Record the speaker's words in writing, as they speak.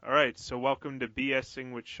right, so welcome to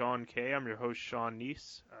BSing with Sean K. I'm your host, Sean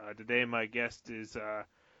Neese. Today, my guest is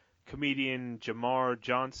comedian Jamarr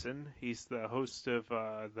Johnson. He's the host of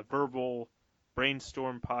the Verbal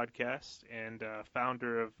Brainstorm podcast and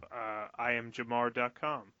founder of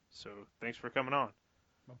IamJamarr.com. So, thanks for coming on.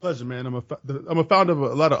 My pleasure, man. I'm a founder of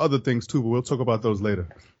a lot of other things too, but we'll talk about those later.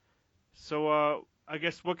 So, I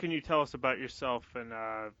guess what can you tell us about yourself and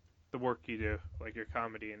the work you do, like your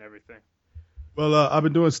comedy and everything? Well, I've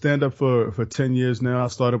been doing stand-up for 10 years now. I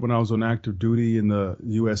started when I was on active duty in the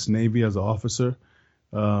U.S. Navy as an officer.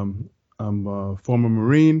 I'm a former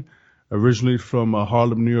Marine, originally from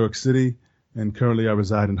Harlem, New York City, and currently I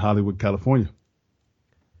reside in Hollywood, California.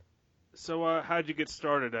 So how'd you get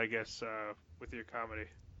started, I guess, with your comedy?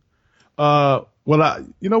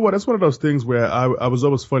 You know what? It's one of those things where I was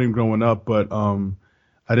always funny growing up, but I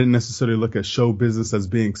didn't necessarily look at show business as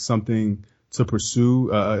being something to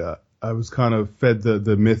pursue. I was kind of fed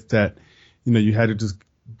the myth that, you had to just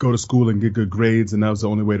go to school and get good grades, and that was the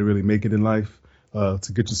only way to really make it in life, to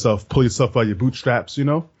pull yourself out of your bootstraps,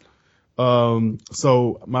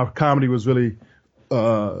 So my comedy was really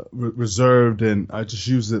reserved, and I just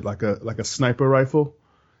used it like a sniper rifle,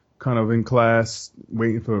 kind of in class,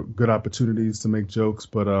 waiting for good opportunities to make jokes.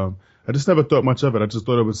 But I just never thought much of it. I just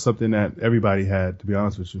thought it was something that everybody had, to be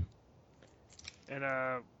honest with you. And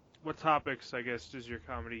what topics, I guess, does your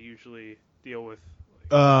comedy usually deal with?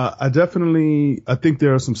 I think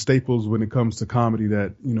there are some staples when it comes to comedy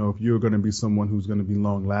that, if you're going to be someone who's going to be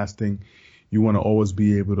long lasting, you want to always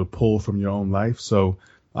be able to pull from your own life. So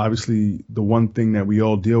obviously the one thing that we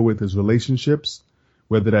all deal with is relationships,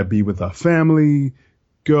 whether that be with our family,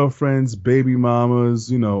 girlfriends, baby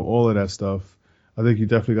mamas, all of that stuff. I think you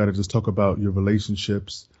definitely got to just talk about your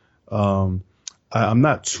relationships. I'm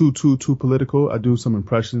not too political. I do some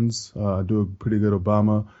impressions. I do a pretty good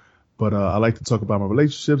Obama, but I like to talk about my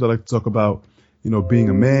relationships. I like to talk about, being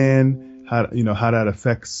a man, how that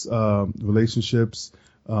affects relationships,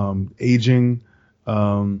 aging.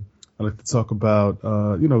 I like to talk about,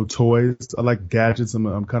 toys. I like gadgets.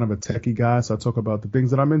 I'm kind of a techie guy, so I talk about the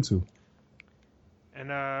things that I'm into. And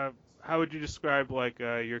how would you describe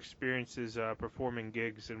your experiences performing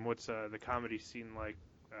gigs, and what's the comedy scene like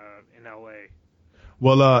in LA?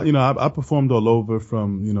 Well, I performed all over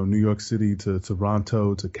from, New York City to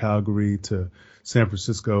Toronto to Calgary to San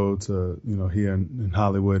Francisco to, here in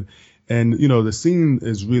Hollywood. And, the scene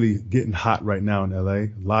is really getting hot right now in LA. A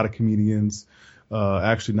lot of comedians,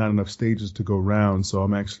 actually not enough stages to go around. So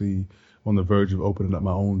I'm actually on the verge of opening up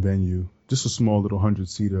my own venue, just a small little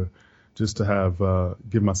 100-seater, just to have,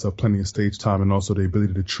 give myself plenty of stage time and also the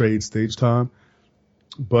ability to trade stage time.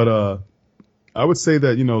 But, I would say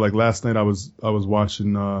that, like last night I was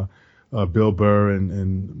watching Bill Burr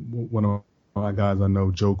and one of my guys I know,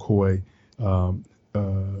 Joe Coy,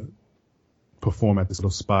 perform at this little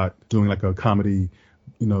spot doing like a comedy,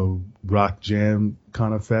 rock jam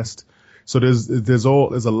kind of fest. So there's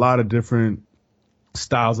a lot of different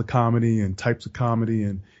styles of comedy and types of comedy,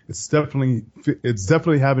 and it's definitely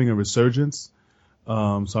having a resurgence. So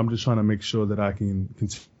I'm just trying to make sure that I can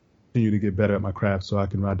continue to get better at my craft so I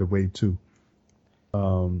can ride the wave too.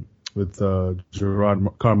 With Gerard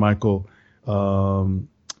Carmichael,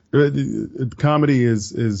 comedy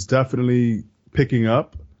is definitely picking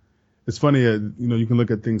up. It's funny, you can look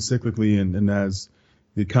at things cyclically, and as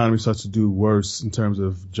the economy starts to do worse in terms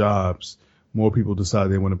of jobs, more people decide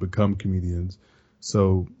they want to become comedians.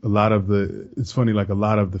 So a lot of the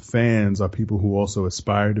fans are people who also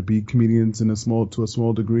aspire to be comedians to a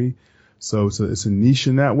small degree. So it's a niche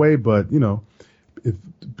in that way, but if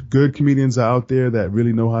good comedians are out there that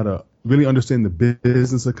really know how to really understand the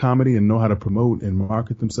business of comedy and know how to promote and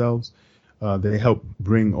market themselves, they help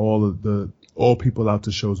bring all people out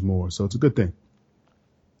to shows more. So it's a good thing.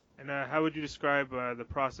 And how would you describe the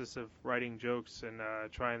process of writing jokes and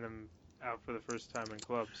trying them out for the first time in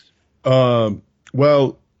clubs?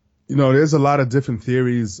 Well, there's a lot of different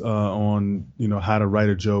theories on how to write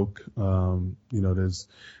a joke. I'm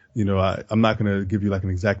not going to give you like an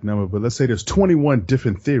exact number, but let's say there's 21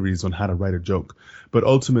 different theories on how to write a joke. But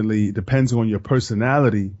ultimately, it depends on your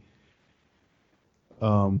personality,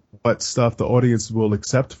 what stuff the audience will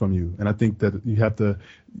accept from you. And I think that you have to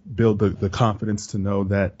build the confidence to know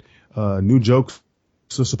that new jokes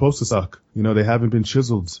are supposed to suck. They haven't been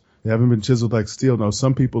chiseled. They haven't been chiseled like steel. Now,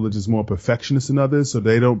 some people are just more perfectionists than others, so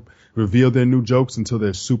they don't reveal their new jokes until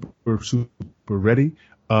they're super ready.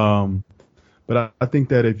 But I think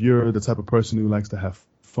that if you're the type of person who likes to have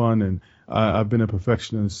fun, and I've been a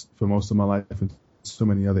perfectionist for most of my life in so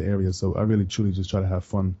many other areas, so I really truly just try to have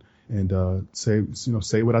fun and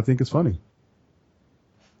say what I think is funny.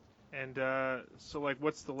 And so, like,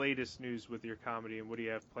 what's the latest news with your comedy, and what do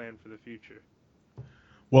you have planned for the future?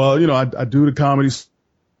 Well, I do the comedy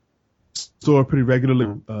store pretty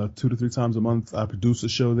regularly, 2 to 3 times a month. I produce a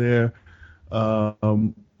show there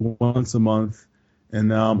once a month, and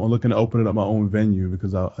now I'm looking to open it up my own venue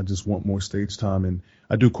because I just want more stage time. And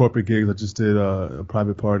I do corporate gigs. I just did a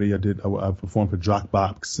private party. I performed for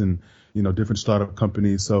Dropbox and different startup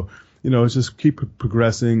companies. So it's just keep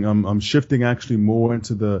progressing. I'm shifting actually more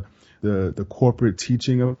into the corporate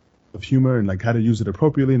teaching of humor and like how to use it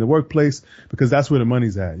appropriately in the workplace, because that's where the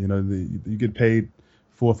money's at. You get paid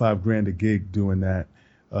 $4 or $5 grand a gig doing that.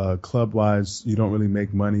 Club wise, you don't really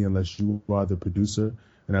make money unless you are the producer,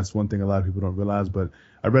 and that's one thing a lot of people don't realize. But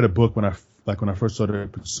I read a book when I first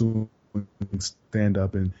started pursuing stand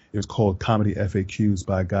up, and it was called Comedy FAQs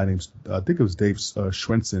by a guy named I think it was Dave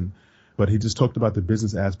Schwensen. But he just talked about the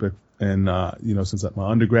business aspect, and since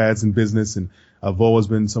my undergrad's in business and I've always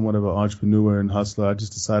been somewhat of an entrepreneur and hustler, I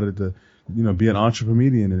just decided to be an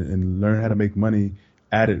entrepreneur and learn how to make money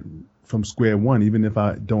at it from square one. Even if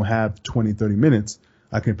I don't have 20-30 minutes,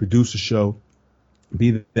 I can produce a show,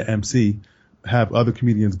 be the MC, have other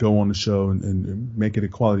comedians go on the show and make it a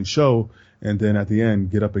quality show, and then at the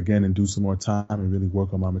end get up again and do some more time and really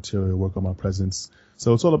work on my material, work on my presence.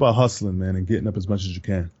 So it's all about hustling, man, and getting up as much as you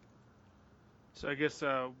can. So I guess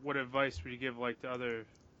what advice would you give like to other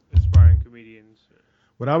aspiring comedians?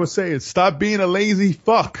 What I would say is stop being a lazy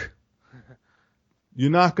fuck. You're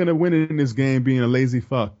not gonna win in this game being a lazy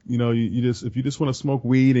fuck. If you just want to smoke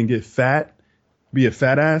weed and get fat, be a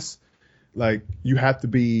fat ass, like you have to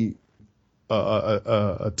be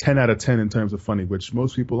a 10 out of 10 in terms of funny, which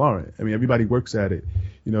most people aren't. I mean, everybody works at it.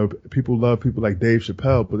 People love people like Dave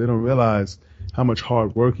Chappelle, but they don't realize how much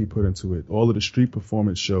hard work he put into it. All of the street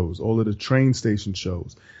performance shows, all of the train station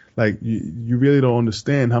shows. Like you really don't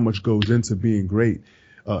understand how much goes into being great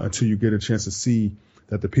until you get a chance to see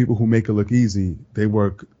that the people who make it look easy, they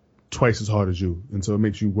work twice as hard as you. And so it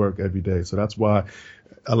makes you work every day. So that's why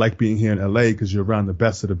I like being here in LA, because you're around the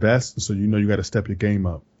best of the best. So you got to step your game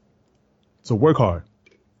up. So work hard.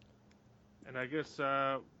 And I guess,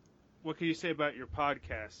 what can you say about your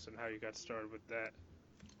podcast and how you got started with that?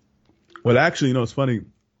 Well, actually, it's funny.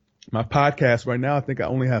 My podcast right now, I think I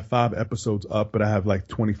only have 5 episodes up, but I have like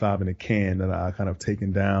 25 in a can that I kind of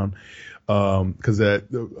taken down. Because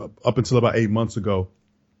up until about 8 months ago,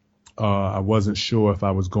 I wasn't sure if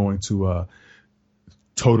I was going to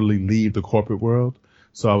totally leave the corporate world.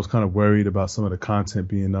 So I was kind of worried about some of the content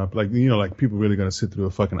being up. Like, like people really going to sit through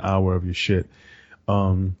a fucking hour of your shit.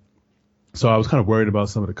 So I was kind of worried about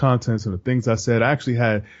some of the contents and the things I said. I actually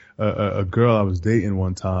had a girl I was dating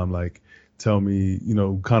one time, like, tell me,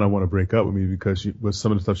 kind of want to break up with me because with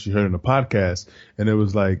some of the stuff she heard in the podcast. And it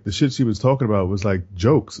was like, the shit she was talking about was like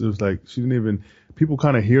jokes. It was like, people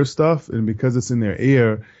kind of hear stuff, and because it's in their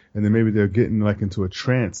ear, and then maybe they're getting like into a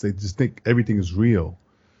trance, they just think everything is real.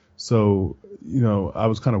 So, I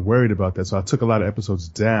was kind of worried about that. So I took a lot of episodes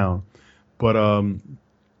down, but,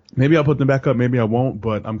 maybe I'll put them back up. Maybe I won't,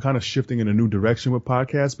 but I'm kind of shifting in a new direction with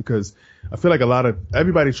podcasts, because I feel like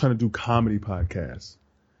everybody's trying to do comedy podcasts.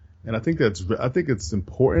 And I think it's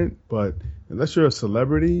important, but unless you're a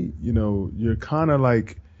celebrity, you're kind of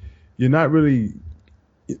like, you're not really,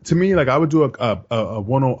 to me, like I would do a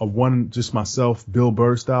one just myself, Bill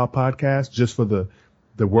Burr style podcast just for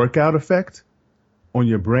the workout effect on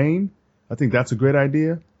your brain. I think that's a great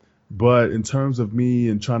idea. But in terms of me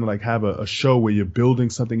and trying to like have a show where you're building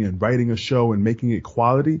something and writing a show and making it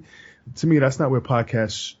quality, to me, that's not where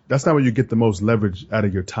you get the most leverage out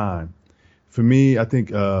of your time. For me, I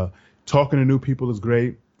think talking to new people is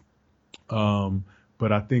great.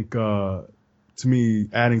 But I think to me,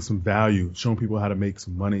 adding some value, showing people how to make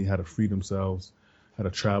some money, how to free themselves, how to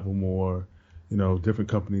travel more, different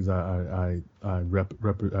companies I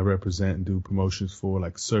represent and do promotions for,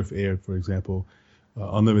 like Surf Air, for example.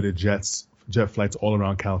 Unlimited jet flights all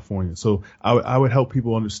around California. So I would help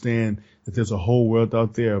people understand that there's a whole world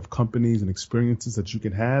out there of companies and experiences that you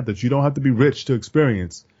can have, that you don't have to be rich to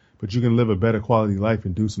experience, but you can live a better quality life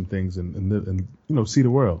and do some things and live and see the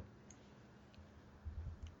world.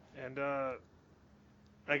 And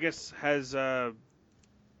I guess has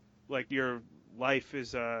like your life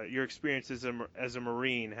is your experience as a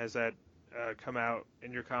Marine, has that come out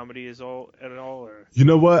in your comedy at all? Or? You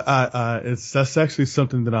know what? That's actually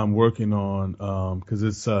something that I'm working on, because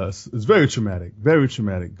it's very traumatic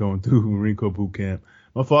going through Marine Corps boot camp.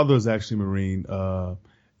 My father was actually a Marine,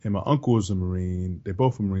 and my uncle was a Marine. They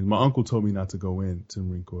both were Marines. My uncle told me not to go into the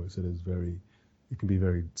Marine Corps. He said it can be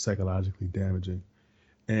very psychologically damaging.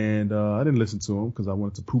 And I didn't listen to him because I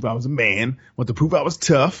wanted to prove I was a man, wanted to prove I was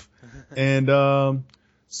tough. And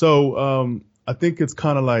So I think it's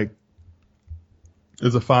kind of like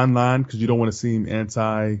there's a fine line because you don't want to seem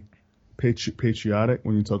anti-patriotic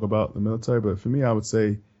when you talk about the military. But for me, I would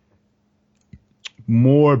say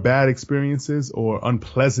more bad experiences or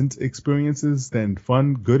unpleasant experiences than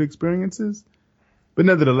fun, good experiences. But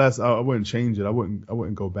nevertheless, I wouldn't change it. I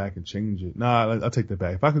wouldn't go back and change it. Nah, I'll take that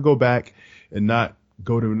back. If I could go back and not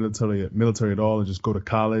go to the military at all and just go to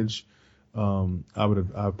college, I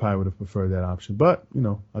probably would have preferred that option. But,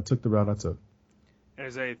 I took the route I took. And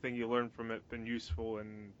has anything you learned from it been useful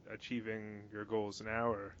in achieving your goals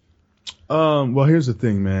now, or? Well, here's the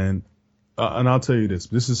thing, man. And I'll tell you this.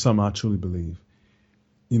 This is something I truly believe.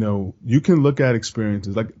 You can look at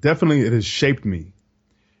experiences. Like, definitely it has shaped me.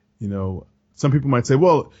 Some people might say,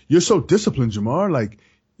 well, you're so disciplined, Jamarr. Like,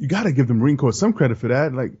 you got to give the Marine Corps some credit for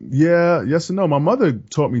that. Like, yeah, yes and no. My mother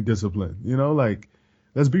taught me discipline. Like,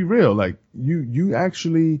 let's be real. Like, you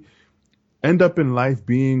actually end up in life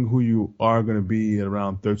being who you are going to be at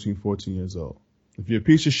around 13, 14 years old. If you're a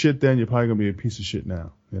piece of shit then, you're probably going to be a piece of shit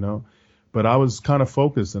now, But I was kind of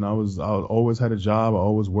focused, and I always had a job. I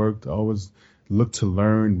always worked. I always looked to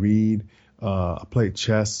learn, read. I played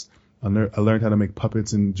chess. I learned how to make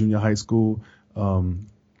puppets in junior high school. I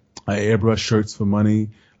airbrushed shirts for money.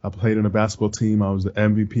 I played on a basketball team. I was the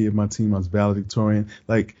MVP of my team. I was valedictorian.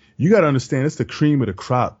 Like, you got to understand, it's the cream of the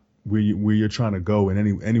crop where you're trying to go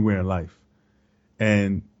in anywhere in life.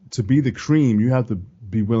 And to be the cream, you have to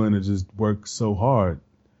be willing to just work so hard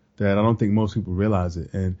that I don't think most people realize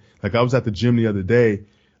it. And like, I was at the gym the other day.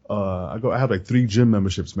 I have like 3 gym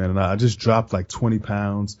memberships, man, and I just dropped like 20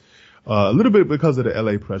 pounds. A little bit because of the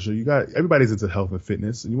LA pressure. Everybody's into health and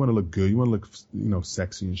fitness, and you want to look good. You want to look,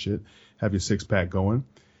 sexy and shit. Have your 6-pack going.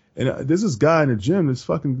 And there's this guy in the gym. This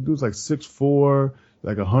fucking dude's like 6'4",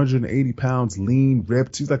 like 180 pounds, lean,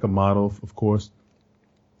 ripped. He's like a model, of course.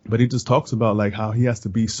 But he just talks about like how he has to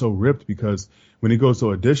be so ripped because when he goes to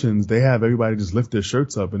auditions, they have everybody just lift their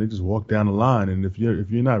shirts up and they just walk down the line. And if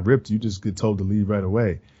you're not ripped, you just get told to leave right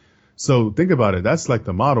away. So think about it. That's like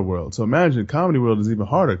the model world. So imagine comedy world is even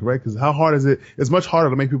harder, right? Because how hard is it? It's much harder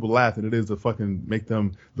to make people laugh than it is to fucking make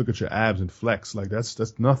them look at your abs and flex. Like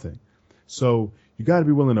that's nothing. So you got to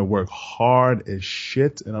be willing to work hard as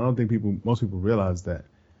shit. And I don't think most people realize that.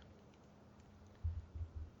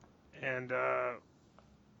 And,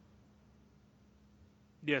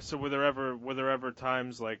 yeah, so were there ever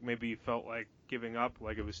times like maybe you felt like giving up,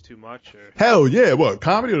 like it was too much? Or? Hell yeah. What?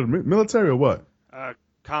 Comedy or military or what?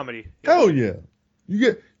 Comedy. Hell yeah.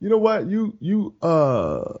 You know what? You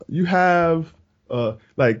have,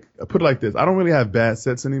 like, put it like this. I don't really have bad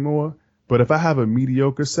sets anymore, but if I have a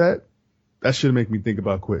mediocre set, that should make me think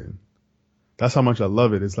about quitting. That's how much I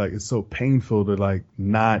love it. It's like, it's so painful to like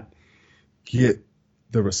not get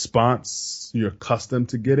the response you're accustomed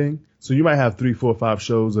to getting. So you might have 3, 4, 5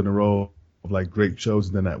 shows in a row of like great shows,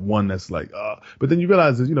 and then that one that's like, but then you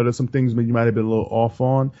realize that, there's some things that you might have been a little off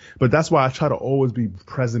on. But that's why I try to always be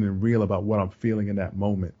present and real about what I'm feeling in that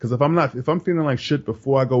moment. Because if I'm feeling like shit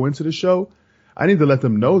before I go into the show, I need to let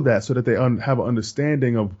them know that so that they have an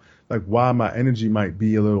understanding of like why my energy might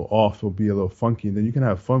be a little off or be a little funky. And then you can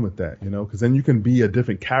have fun with that, because then you can be a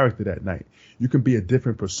different character that night. You can be a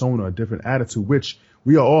different persona, a different attitude, which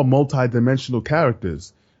we are all multi-dimensional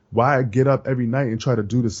characters. Why get up every night and try to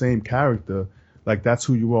do the same character like that's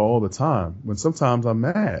who you are all the time? When sometimes I'm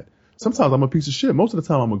mad. Sometimes I'm a piece of shit. Most of the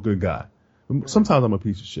time I'm a good guy. Sometimes I'm a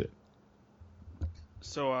piece of shit.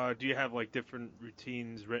 So do you have like different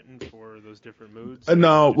routines written for those different moods?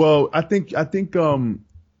 No, well, I think I don't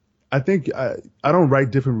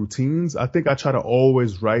write different routines. I think I try to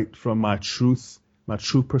always write from my truth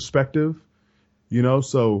perspective.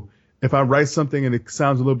 So if I write something and it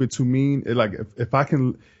sounds a little bit too mean, if I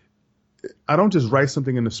can, I don't just write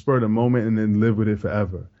something in the spur of the moment and then live with it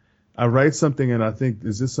forever. I write something and I think,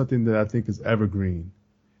 is this something that I think is evergreen?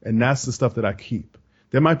 And that's the stuff that I keep.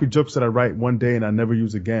 There might be jokes that I write one day and I never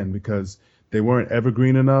use again because they weren't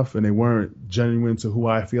evergreen enough and they weren't genuine to who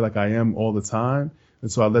I feel like I am all the time.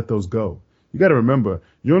 And so I let those go. You got to remember,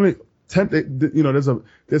 there's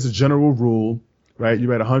a general rule, right? You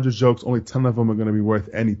write 100 jokes, only 10 of them are going to be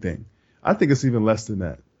worth anything. I think it's even less than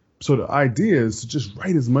that. So the idea is to just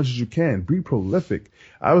write as much as you can. Be prolific.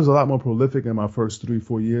 I was a lot more prolific in my first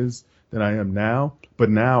 3-4 years than I am now.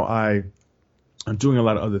 But now I'm doing a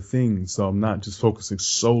lot of other things. So I'm not just focusing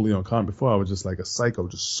solely on comedy. Before I was just like a psycho,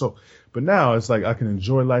 but now it's like I can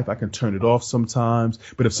enjoy life. I can turn it off sometimes.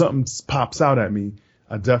 But if something pops out at me,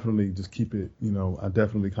 I definitely just keep it, I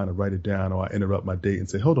definitely kind of write it down, or I interrupt my date and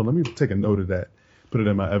say, hold on, let me take a note of that. Put it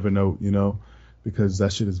in my Evernote, because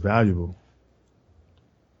that shit is valuable.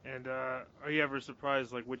 And are you ever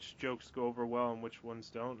surprised like which jokes go over well and which ones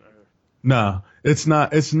don't? Or... Nah, it's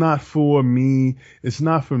not. It's not for me. It's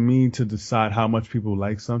not for me to decide how much people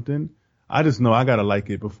like something. I just know I gotta like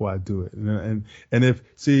it before I do it. And if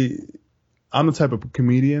see, I'm the type of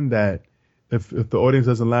comedian that if the audience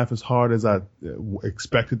doesn't laugh as hard as I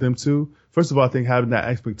expected them to, first of all, I think having that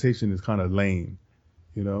expectation is kind of lame,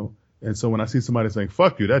 you know. And so when I see somebody saying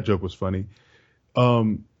 "fuck you," that joke was funny.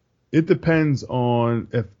 Um, it depends on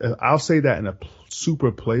if I'll say that in a super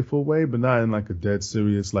playful way, but not in like a dead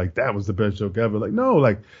serious, like that was the best joke ever. Like, no,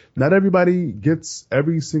 like not everybody gets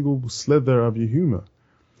every single slither of your humor.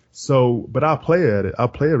 So, but I'll play at it. I'll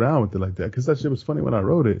play around with it like that because that shit was funny when I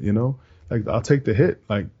wrote it, you know? Like, I'll take the hit.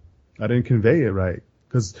 Like, I didn't convey it right.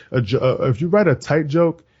 Because if you write a tight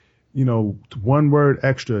joke, you know, one word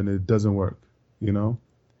extra and it doesn't work, you know?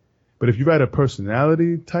 But if you write a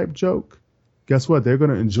personality type joke, guess what? They're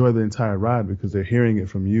going to enjoy the entire ride because they're hearing it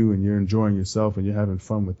from you and you're enjoying yourself and you're having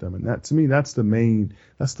fun with them. And that, to me, that's the main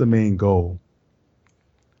goal.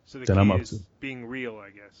 So the that key I'm up is to. being real, I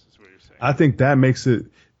guess, is what you're saying. I think that makes it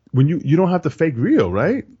when you don't have to fake real,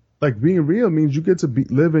 right? Like being real means you get to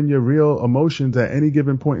live in your real emotions at any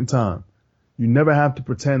given point in time. You never have to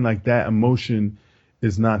pretend like that emotion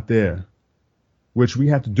is not there, which we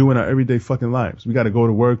have to do in our everyday fucking lives. We got to go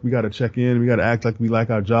to work. We got to check in. We got to act like we like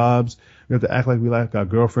our jobs. We have to act like we like our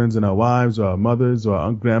girlfriends and our wives or our mothers or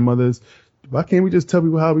our grandmothers. Why can't we just tell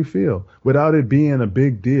people how we feel without it being a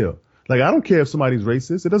big deal? Like, I don't care if somebody's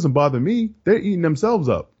racist. It doesn't bother me. They're eating themselves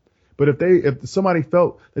up. But if somebody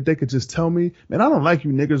felt that they could just tell me, man, I don't like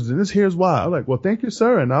you niggas, and here's why. I'm like, well, thank you,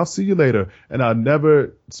 sir, and I'll see you later. And I'll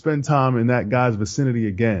never spend time in that guy's vicinity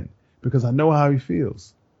again because I know how he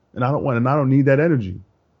feels. And I don't need that energy.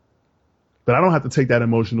 But I don't have to take that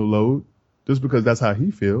emotional load just because that's how he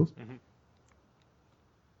feels. Mm-hmm.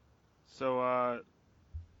 So,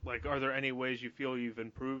 like, are there any ways you feel you've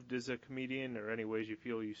improved as a comedian, or any ways you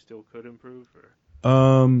feel you still could improve? Or?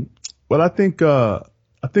 Well, I think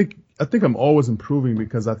I'm always improving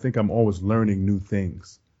because I think I'm always learning new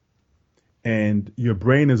things. And your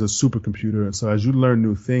brain is a supercomputer, and so as you learn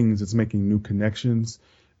new things, it's making new connections.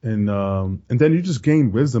 And then you just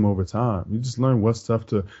gain wisdom over time. You just learn what stuff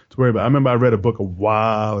to worry about. I remember I read a book a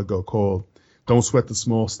while ago called Don't Sweat the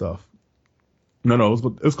Small Stuff. No, it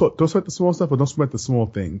was called Don't Sweat the Small Stuff or Don't Sweat the Small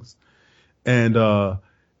Things. And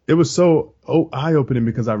it was so eye-opening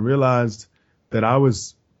because I realized that I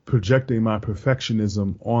was projecting my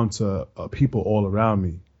perfectionism onto people all around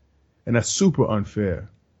me. And that's super unfair,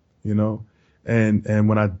 you know? And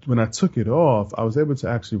when I took it off, I was able to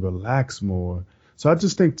actually relax more. So I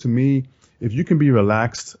just think, to me, if you can be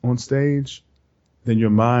relaxed on stage, then your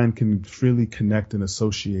mind can freely connect and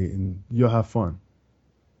associate, and you'll have fun.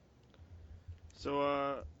 So,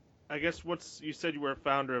 I guess you said you were a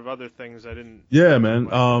founder of other things. I didn't. Yeah,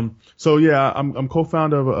 man. So yeah, I'm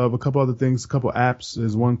co-founder of a couple other things, a couple apps.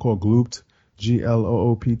 There's one called Gloopt,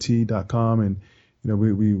 GLOOPT.com, and you know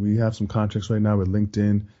we have some contracts right now with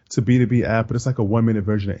LinkedIn. It's a B2B app, but it's like a 1-minute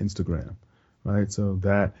version of Instagram, right? So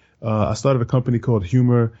that I started a company called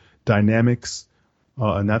Humor Dynamics,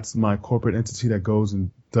 and that's my corporate entity that goes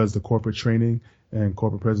and does the corporate training and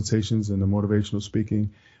corporate presentations and the motivational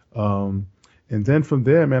speaking. And then from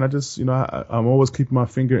there, man, I just, you know, I'm always keeping my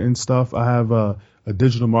finger in stuff. I have a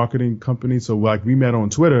digital marketing company. So like we met on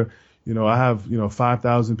Twitter, you know, I have,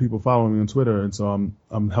 5,000 people following me on Twitter. And so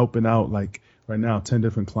I'm helping out like right now, 10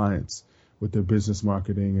 different clients with their business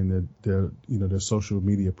marketing and their social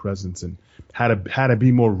media presence and how to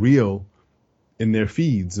be more real in their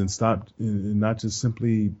feeds and stop and not just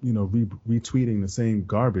simply, retweeting the same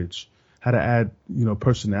garbage, how to add,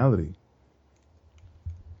 personality.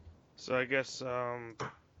 So I guess,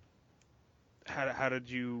 how did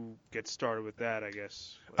you get started with that, I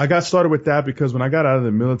guess? I got started with that because when I got out of the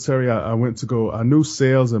military, I knew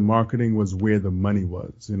sales and marketing was where the money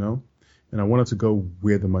was, and I wanted to go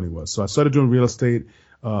where the money was. So I started doing real estate.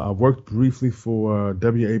 I worked briefly for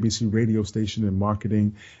WABC radio station in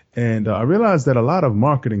marketing, and I realized that a lot of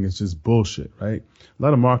marketing is just bullshit, right? A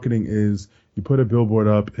lot of marketing is you put a billboard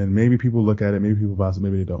up and maybe people look at it, maybe people buy it,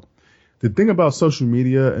 maybe they don't. The thing about social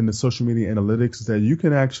media and the social media analytics is that you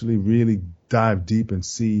can actually really dive deep and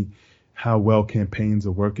see how well campaigns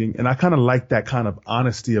are working. And I kind of like that kind of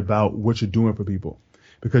honesty about what you're doing for people,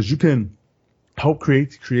 because you can help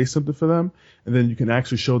create something for them. And then you can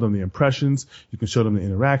actually show them the impressions. You can show them the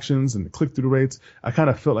interactions and the click-through rates. I kind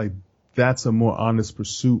of felt like that's a more honest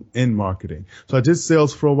pursuit in marketing. So I did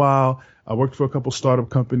sales for a while. I worked for a couple startup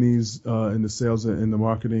companies in the sales and in the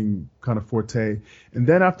marketing kind of forte. And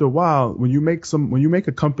then after a while, when you make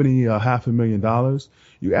a company $500,000,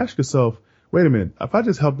 you ask yourself, wait a minute, if I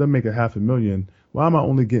just help them make $500,000, why am I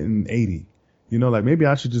only getting 80? You know, like maybe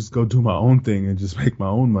I should just go do my own thing and just make my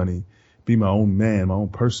own money, be my own man, my own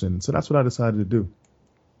person. So that's what I decided to do.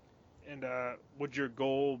 And would your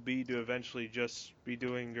goal be to eventually just be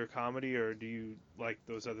doing your comedy, or do you like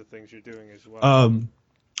those other things you're doing as well?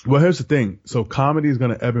 Well, here's the thing. So comedy is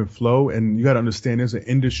going to ebb and flow, and you got to understand there's an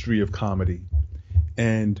industry of comedy,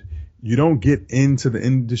 and you don't get into the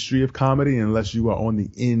industry of comedy unless you are on the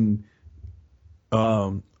end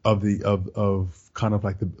of kind of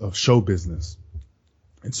like of show business.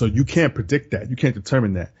 And so you can't predict that. You can't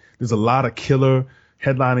determine that. There's a lot of killer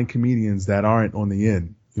headlining comedians that aren't on the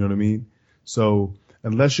end. You know what I mean? So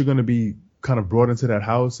unless you're going to be kind of brought into that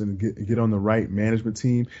house and get on the right management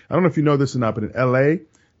team. I don't know if you know this or not, but in LA,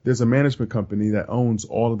 there's a management company that owns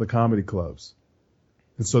all of the comedy clubs.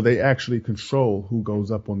 And so they actually control who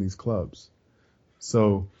goes up on these clubs.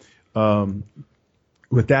 So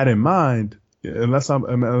with that in mind, unless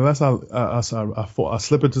I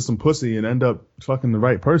slip into some pussy and end up fucking the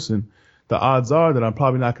right person, the odds are that I'm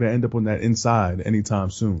probably not going to end up on that inside anytime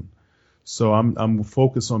soon. So I'm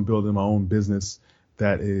focused on building my own business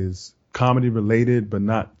that is comedy related, but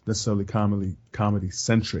not necessarily comedy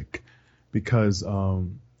centric, because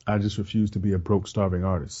I just refuse to be a broke, starving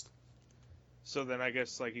artist. So then I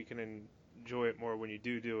guess like you can enjoy it more when you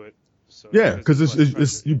do it. So yeah, because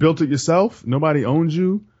it's you built it yourself. Nobody owns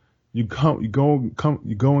you. You go and come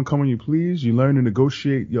when you please. You learn to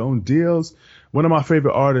negotiate your own deals. One of my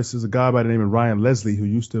favorite artists is a guy by the name of Ryan Leslie, who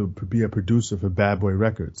used to be a producer for Bad Boy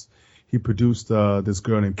Records. He produced this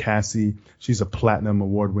girl named Cassie. She's a platinum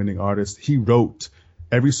award-winning artist. He wrote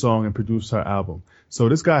every song and produced her album. So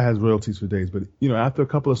this guy has royalties for days. But, you know, after a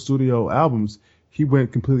couple of studio albums, he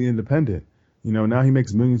went completely independent. You know, now he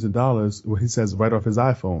makes millions of dollars, what he says, right off his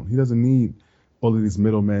iPhone. He doesn't need all of these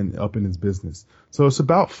middlemen up in his business. So it's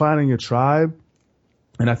about finding your tribe.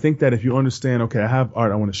 And I think that if you understand, okay, I have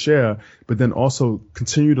art I want to share, but then also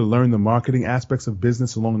continue to learn the marketing aspects of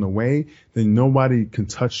business along the way, then nobody can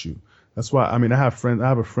touch you. That's why, I mean, I have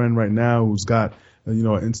a friend right now who's got, a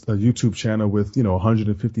YouTube channel with,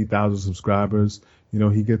 150,000 subscribers. You know,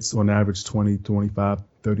 he gets on average 20, 25,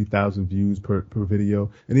 30,000 views per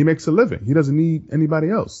video, and he makes a living. He doesn't need anybody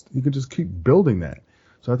else. He can just keep building that.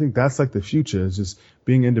 So I think that's like the future, is just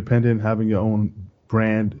being independent, having your own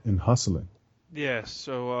brand and hustling. Yeah.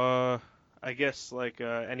 So, I guess like,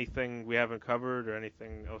 anything we haven't covered or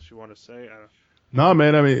anything else you want to say? No,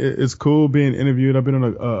 man. I mean, it's cool being interviewed. I've been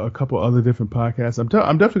on a couple other different podcasts. I'm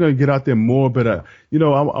definitely going to get out there more, but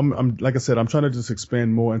I'm like I said, I'm trying to just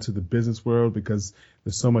expand more into the business world because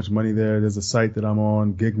there's so much money there. There's a site that I'm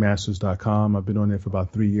on, gigmasters.com. I've been on there for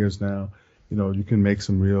about 3 years now. You know, you can make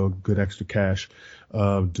some real good extra cash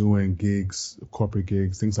doing gigs, corporate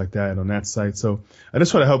gigs, things like that on that site. So I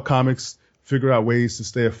just try to help comics figure out ways to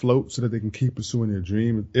stay afloat so that they can keep pursuing their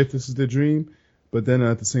dream, if this is their dream. But then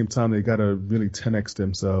at the same time, they got to really 10x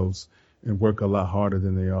themselves and work a lot harder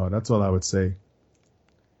than they are. That's all I would say.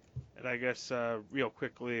 And I guess real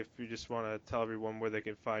quickly, if you just want to tell everyone where they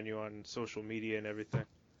can find you on social media and everything.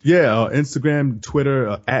 Yeah, Instagram,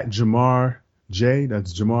 Twitter, at Jamarr J.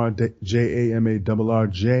 That's Jamarr,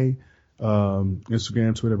 Jamarrj.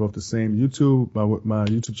 Instagram, Twitter, both the same. YouTube, my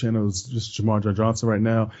YouTube channel is just Jamarr J. Johnson right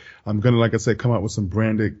now. I'm going to, like I said, come out with some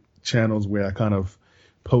branded channels where I kind of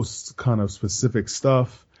post kind of specific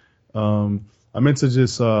stuff. I'm into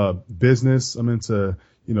just business. I'm into,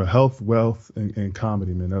 health, wealth, and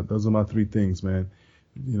comedy, man. Those are my three things, man.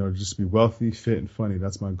 Just be wealthy, fit, and funny.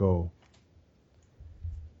 That's my goal.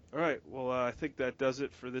 All right. Well, I think that does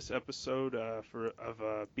it for this episode of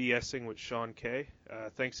BSing with Sean K.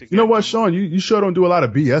 Thanks again. You know what, Sean? You sure don't do a lot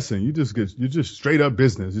of BSing. You just straight up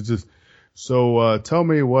business. It's just so. Tell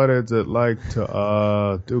me, what is it like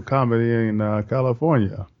to do comedy in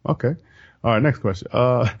California? Okay. All right. Next question.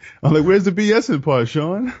 I'm like, where's the BSing part,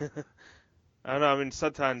 Sean? I don't know. I mean,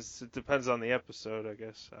 sometimes it depends on the episode, I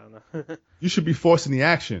guess. I don't know. You should be forcing the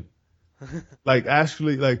action. One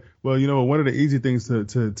of the easy things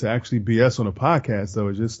to actually BS on a podcast, though,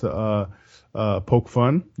 is just to poke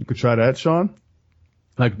fun. You could try that, Sean.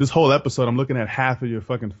 Like this whole episode, I'm looking at half of your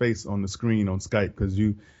fucking face on the screen on Skype because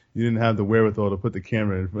you didn't have the wherewithal to put the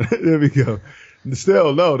camera in front. There we go.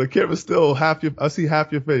 Still, no, the camera's still I see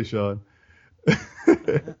half your face, Sean.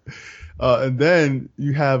 And then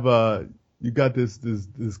you have you got this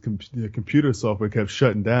computer software kept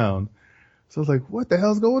shutting down. So I was like, what the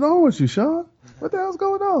hell's going on with you, Sean? What the hell's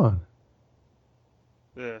going on?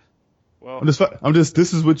 Yeah. Well, this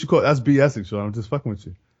is what you call, that's BSing, Sean. I'm just fucking with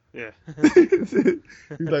you. Yeah. He's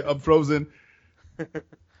like, I'm frozen.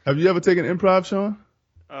 Have you ever taken improv, Sean?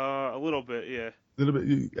 A little bit, yeah. little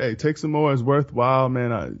bit. Hey, take some more. It's worthwhile,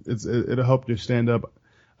 man. It'll help your stand up.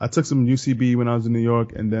 I took some UCB when I was in New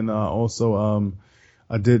York, and then also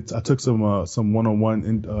I took some one-on-one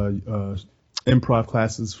improv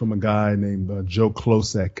classes from a guy named Joe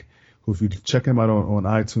Klosek, who, if you check him out on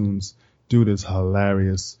iTunes, dude is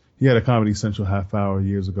hilarious. He had a Comedy Central half hour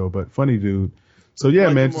years ago, but funny dude. So yeah,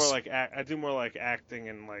 I man. I do more like acting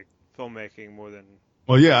and like filmmaking more than.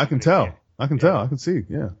 Well, yeah, I can tell. Yeah. I can tell. I can see.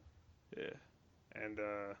 Yeah. Yeah. And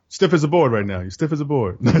stiff as a board right now. You're stiff as a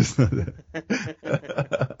board. No, it's not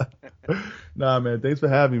that. Nah, man. Thanks for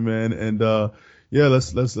having me, man. And yeah,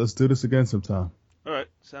 let's do this again sometime. All right,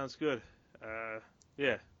 sounds good.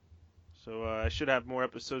 Yeah. So I should have more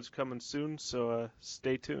episodes coming soon. So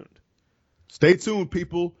stay tuned. Stay tuned,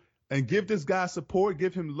 people, and give this guy support.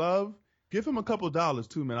 Give him love. Give him a couple $,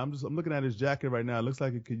 too, man. I'm looking at his jacket right now. It looks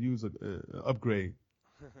like it could use a upgrade.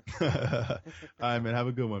 All right, man. Have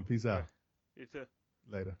a good one. Peace out. You too.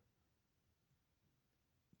 Later.